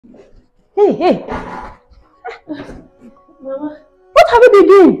Hey, hey. Mama. What have you been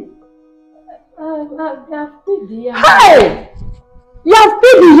doing? I've picked the yam. Hey! You have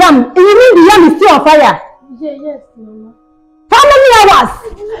picked the yam. You mean the yam is still on fire? Yes, Mama. How many hours?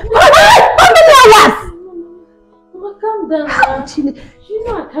 How many hours? Mama, calm down. You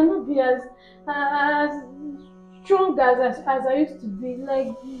know I cannot be as strong as I used to be. Like,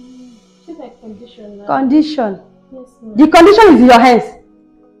 see my condition now. Condition? Yes, ma'am. The condition is in your hands.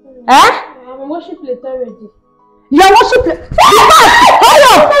 I'm washing plate already. You are washing plate? Hold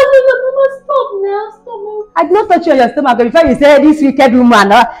on! No, Mama, stop now. Stop. I did not touch you on your stomach before you say this wicked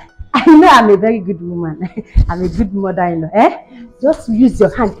woman. I know I'm a very good woman. I'm a good mother-in-law. Just use your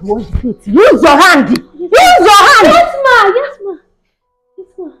hand to wash the plate. Use your hand! Use your hand! Yes, ma. Yes, ma. Yes,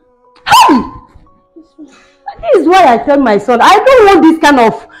 ma. Hey! Yes, ma. This is why I tell my son, I don't want this kind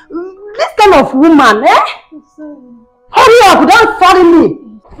of woman. Hurry up, don't follow me.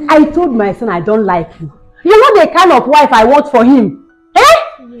 I told my son I don't like you. You're not the kind of wife I want for him.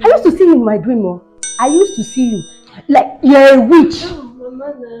 I used to see you in my dream. I used to see you like you're a witch.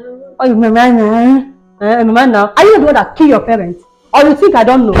 Oh, you Mama now. Are you the one that killed your parents? Or you think I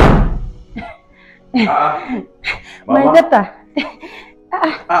don't know? My daughter.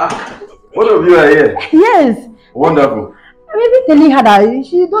 Both of you are here? Yes. Wonderful. I'm even telling her that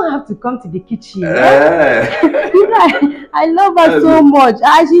she don't have to come to the kitchen. You know, I love her so much.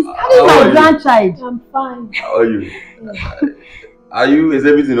 She's carrying my grandchild. I'm fine. How are you? Is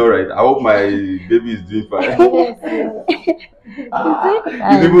everything alright? I hope my baby is doing fine. Yes.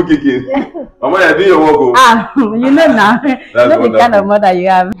 He's even kicking. Mama, you're doing your work. You know now. That's the kind of wonderful. mother you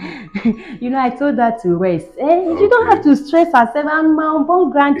have. You know, I told her to rest. You don't have to stress herself. I'm my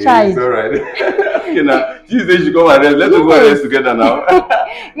unborn grandchild. It's alright. Okay, now Tuesday she come and rest. Let's go and rest together now.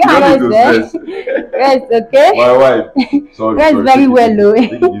 Rest, rest, okay? My wife. Sorry. Rest very well, though.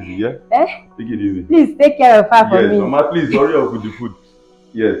 Take it easy, yeah? Take it easy. Please take care of her for me. Yes, Mama, please hurry up with the food.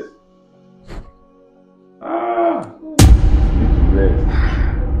 Yes. Rest.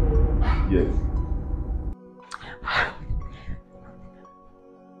 Yes.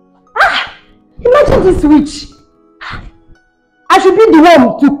 Imagine this witch. I should be the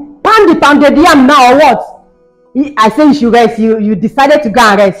one to pound the pounded yam now or what? I say you should rest. You decided to go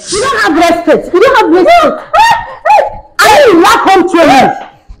and rest. You don't have respect. You don't have respect. I mean, you lack home training.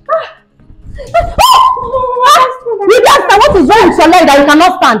 You just what is wrong with your leg that you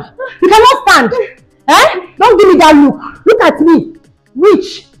cannot stand? You cannot stand. Don't give me that look. Look at me.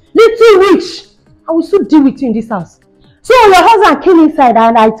 Witch. Little witch. I will still deal with you in this house. So your husband came inside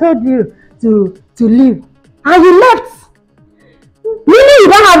and I told you to leave. And you left. Really, you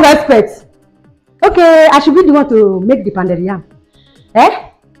don't have respect. Okay, I should be the one to make the pounded yam.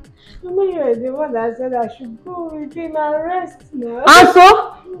 Mama, you're the one that said I should go with him and rest now. And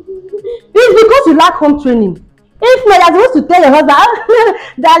so? It's because you lack home training. If not, you're supposed to tell your husband,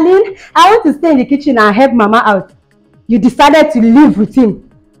 darling, I want to stay in the kitchen and help Mama out. You decided to live with him.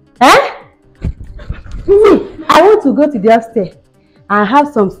 See, I want to go to the upstairs and have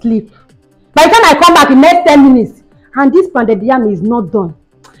some sleep. By the time I come back in the next 10 minutes, and this pounded yam is not done,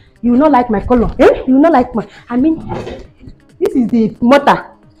 you will not like my color. You will not like my... I mean, this is the mortar.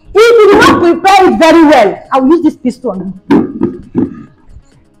 If you do not prepare it very well, I will use this pistol. Can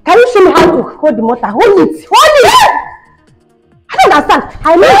you show me how to hold the mortar? Hold it! Hold it! I don't understand.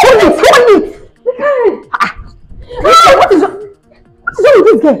 I mean, hold it! Hold it! What is wrong with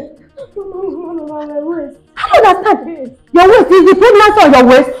this girl? I don't understand. Your waist, is the pregnancy on your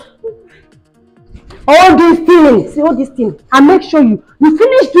waist? All these things, see all these things. And make sure you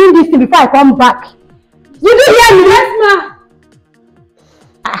finish doing this thing before I come back. You didn't hear me? Yes, ma.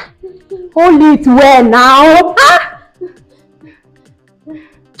 Hold it well now.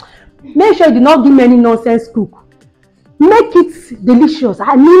 Make sure you do not give me any nonsense cook. Make it delicious.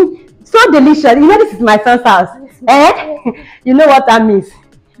 I mean, so delicious. You know this is my son's house. You know what that means.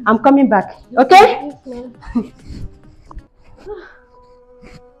 I'm coming back. Okay? Yes,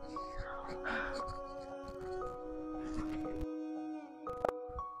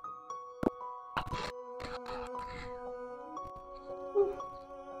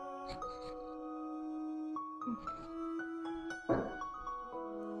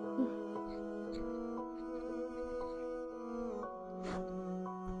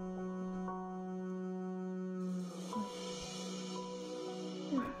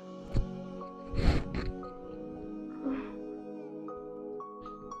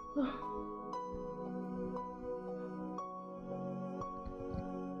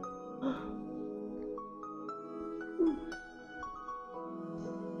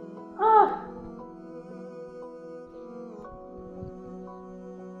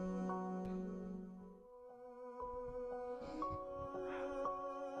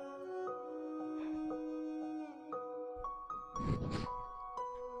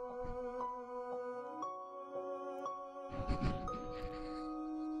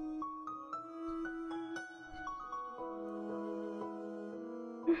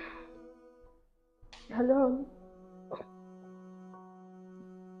 Hello.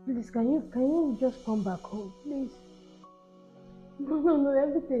 Please, can you just come back home, please? No,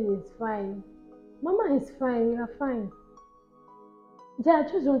 everything is fine. Mama is fine, we are fine. Yeah, I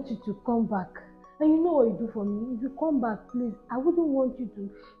just want you to come back. And you know what you do for me? If you come back, please, I wouldn't want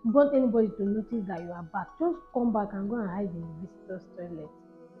anybody to notice that you are back. Just come back and go and hide in the visitor's toilet.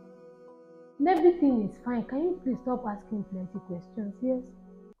 And everything is fine. Can you please stop asking plenty questions? Yes?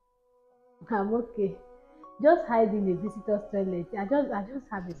 I'm okay. Just hide in the visitor's toilet. I just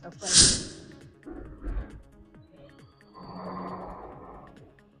have a surprise.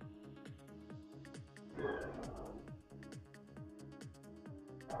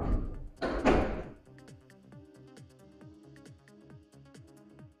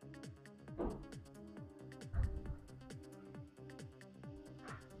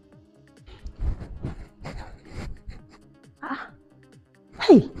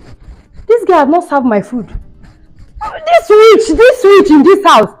 Hey, this guy has not served my food. This witch in this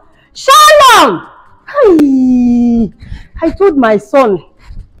house. Shalom! Hey, I told my son,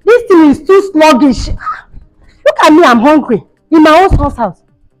 this thing is too sluggish. Look at me, I'm hungry. In my own son's house.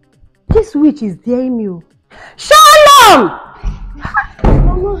 This witch is daring me. Shalom!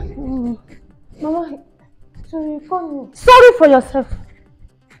 Mama, sorry, call me. Sorry for yourself.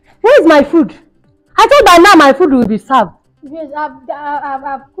 Where is my food? I thought by now my food will be served. Yes,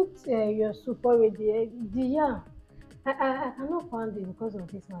 I've cooked your soup already. I cannot find it because of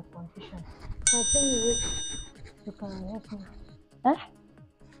this my condition. I tell you, you can help me. Eh?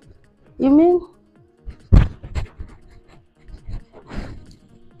 You mean?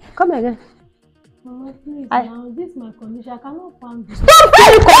 Come again. Mama, please, now this is my condition. I cannot find it. Stop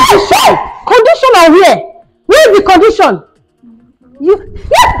saying condition! Condition on where? Where is the condition?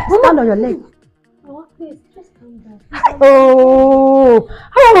 Stand on your leg. Mama, please, just calm down. Oh!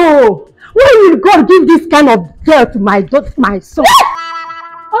 Why will God give this kind of girl to my son?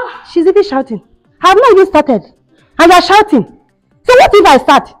 She's even shouting. I have not even started. And you are shouting. So what if I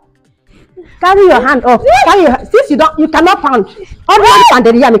start? Carry your hand up. Since you cannot pound. Ordinary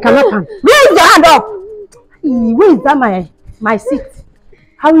pounded yam, you cannot pound. Raise your hand up. Where is that my seat?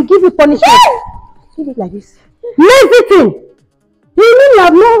 I will give you punishment. Give it like this. Lazy thing. You mean you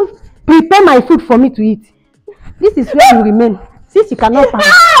have not prepared my food for me to eat? This is where you remain. Since you cannot pound.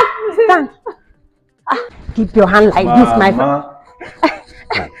 Stand. Keep your hand like this, my friend.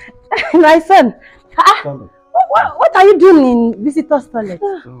 My son. What are you doing in visitor's toilet?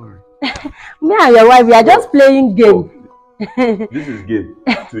 Sorry. Me and your wife, we are just playing game. This is game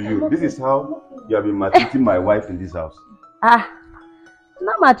to you. This is how you have been maltreating my wife in this house.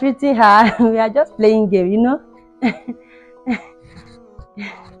 Not maltreating her. We are just playing game, you know.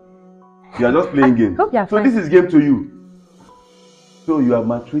 You are just playing game. Hope you are fine. This is game to you. So you are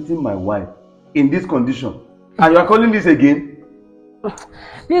maltreating my wife in this condition. And you are calling this a game?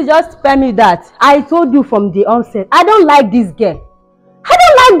 Please just spare me that. I told you from the onset. I don't like this girl. I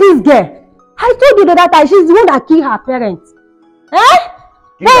don't like this girl. I told you the other time she's the one that killed her parents. Eh?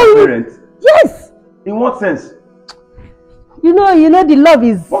 Kill her parents? Yes. In what sense? You know the love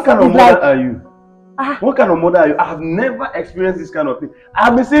is. What kind of mother are you? What kind of mother are you? I have never experienced this kind of thing. I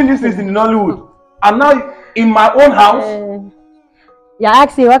have been seeing these things in Nollywood. And now in my own house. You're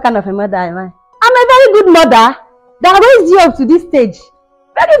asking what kind of a mother am I? I'm a very good mother that raised you up to this stage.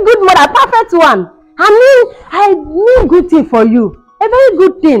 Very good mother, perfect one. I mean good thing for you. A very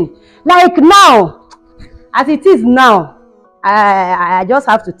good thing. Like now, as it is now, I just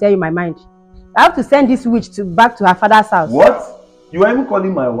have to tell you my mind. I have to send this witch back to her father's house. What? You are even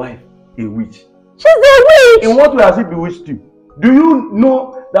calling my wife a witch? She's a witch! In what way has she bewitched you? Do you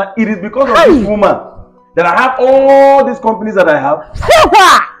know that it is because of this woman that I have all these companies that I have?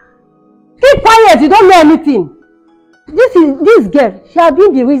 Keep quiet, you don't know anything. This girl, she has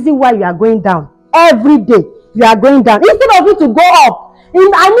been the reason why you are going down. Every day, you are going down. Instead of you to go up,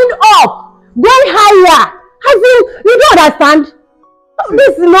 up, going higher. You don't understand? See,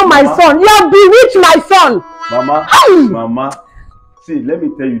 this is not my son. You have bewitched my son. Mama, see, let me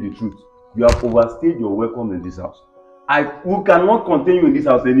tell you the truth. You have overstayed your welcome in this house. We cannot contain you in this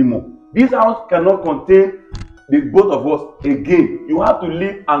house anymore. This house cannot contain the both of us again. You have to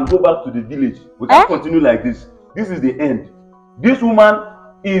leave and go back to the village. We can't continue like this. This is the end. This woman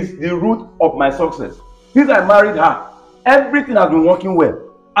is the root of my success. Since I married her, everything has been working well.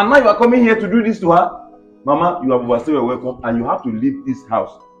 And now you are coming here to do this to her? Mama, you have overstayed your welcome and you have to leave this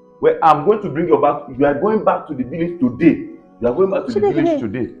house. Where I'm going to bring you back. You are going back to the village today. You are going back to the village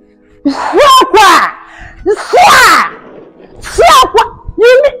today. You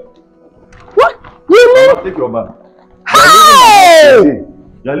mean? What? You mean? Mama, take your bag. Hey!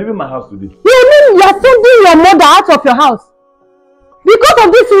 You are leaving my house today. You mean you are sending your mother out of your house? Because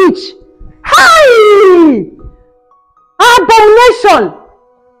of this witch? Hi! Abomination!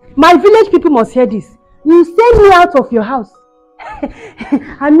 My village people must hear this. You send me out of your house.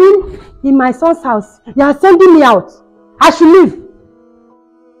 I mean, in my son's house. You are sending me out. I should leave.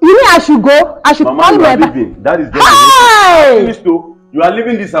 You mean I should go? I should Mama, call you are my leaving. That is just Hi! finished though. You are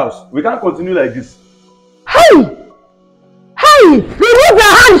leaving this house. We can't continue like this. Hey! Hey! Remove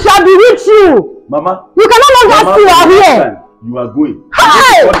your hand, shall be with you. Mama. You cannot longer see her here. You are going.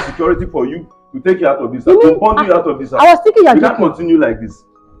 Hey! What is security for you to take you out of this house? To bundle you out of this house. I was thinking you are joking. We joking. can't continue like this.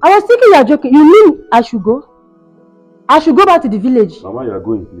 I was thinking you are joking. You mean I should go? I should go back to the village. Mama, you are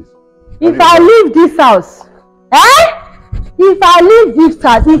going, please. If I leave this house, if I leave this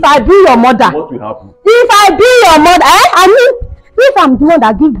house, if I be your mother, what will happen? If I be your mother, I mean, if I'm the one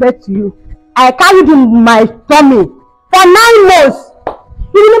that gives birth to you, I carried in my tummy for 9 months.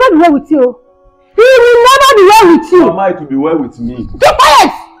 He will never be well with you. He will never be well with you. Mama, it will be well with me. Keep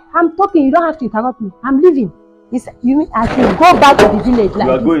quiet! I'm talking. You don't have to interrupt me. I'm leaving. You mean I should go back to the village like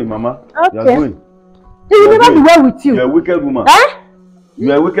You are this? going, Mama. Okay. You are going. He will never be well with you. You are a wicked woman.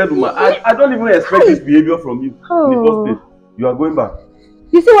 You are a wicked woman. I don't even expect this behavior from you in the first place. You are going back.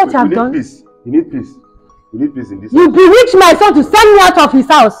 You see what you have need done? Peace. You need peace. You need peace in this You house. bewitched my son to send me out of his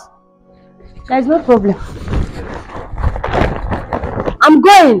house. There is no problem. I'm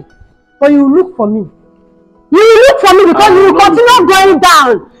going, but you will look for me. You will look for me because you will continue going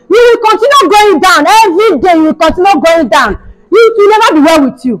down. You will continue going down. Every day you will continue going down. It will never be well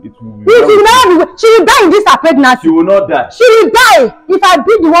with you. It will never be well. She will die in this her pregnancy. She will not die. She will die if I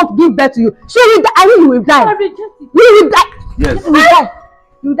be the one to give birth to you. She will die. I mean, you will die. You will die. Yes. You will die.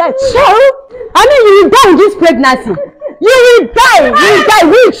 You will die. I mean, you will die in this pregnancy. You will die. You will die.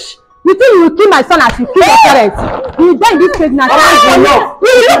 Which? You think you will kill my son as you kill your parents? You will die in this pregnancy. It's enough. You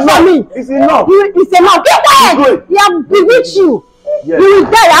will look for me. It's enough. It's enough. Get quiet. He have bewitched you. Yes. You will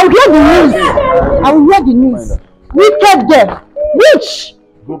die. I will hear the news. I will hear the news. Wicked girl. Witch.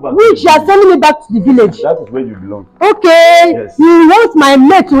 Go back. Witch, you are sending me back to the village. That is where you belong. Okay. Yes. You want my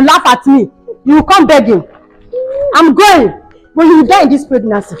mate to laugh at me. You will come begging. I'm going. But you will die in this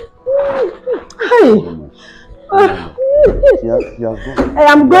pregnancy. Hey. I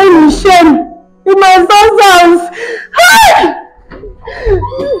am going in shame in my son's house. Hey!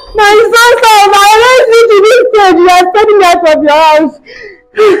 My son's house. I raised you to this stage. You are sending me out of your house.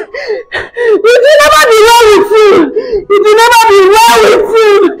 It will never be well with you. It will never be well with you.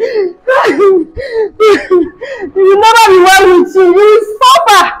 It will never be well with you. You will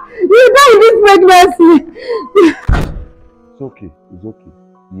suffer. You will die in this pregnancy. It's okay. It's okay.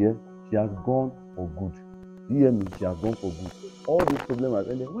 Yeah, she has gone for good. You hear me? She has gone for good. All this problem has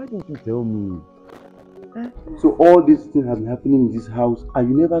ended. Why didn't you tell me? So all these things have been happening in this house and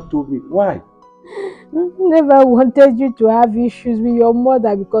you never told me. Why? I never wanted you to have issues with your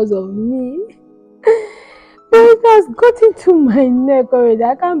mother because of me. But it has gotten to my neck already.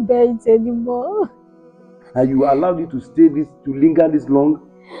 I can't bear it anymore. And you allowed it to stay this, to linger this long?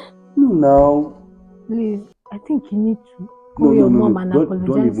 No, now. Please, I think you need to call your mom and apologize.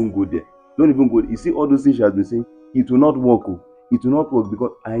 Don't even go there. Don't even go there. You see all those things she has been saying? It will not work. It will not work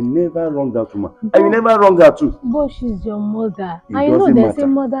because I never wronged that woman. I will never wrong her too. But she's your mother. It I know doesn't there's matter. a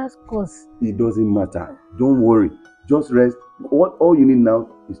mother's cause. It doesn't matter. Don't worry. Just rest. All you need now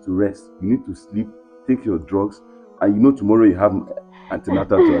is to rest. You need to sleep, take your drugs, and you know tomorrow you have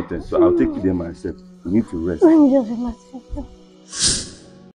antenatal to attend. So I'll take you there myself. You need to rest. Let me just relax.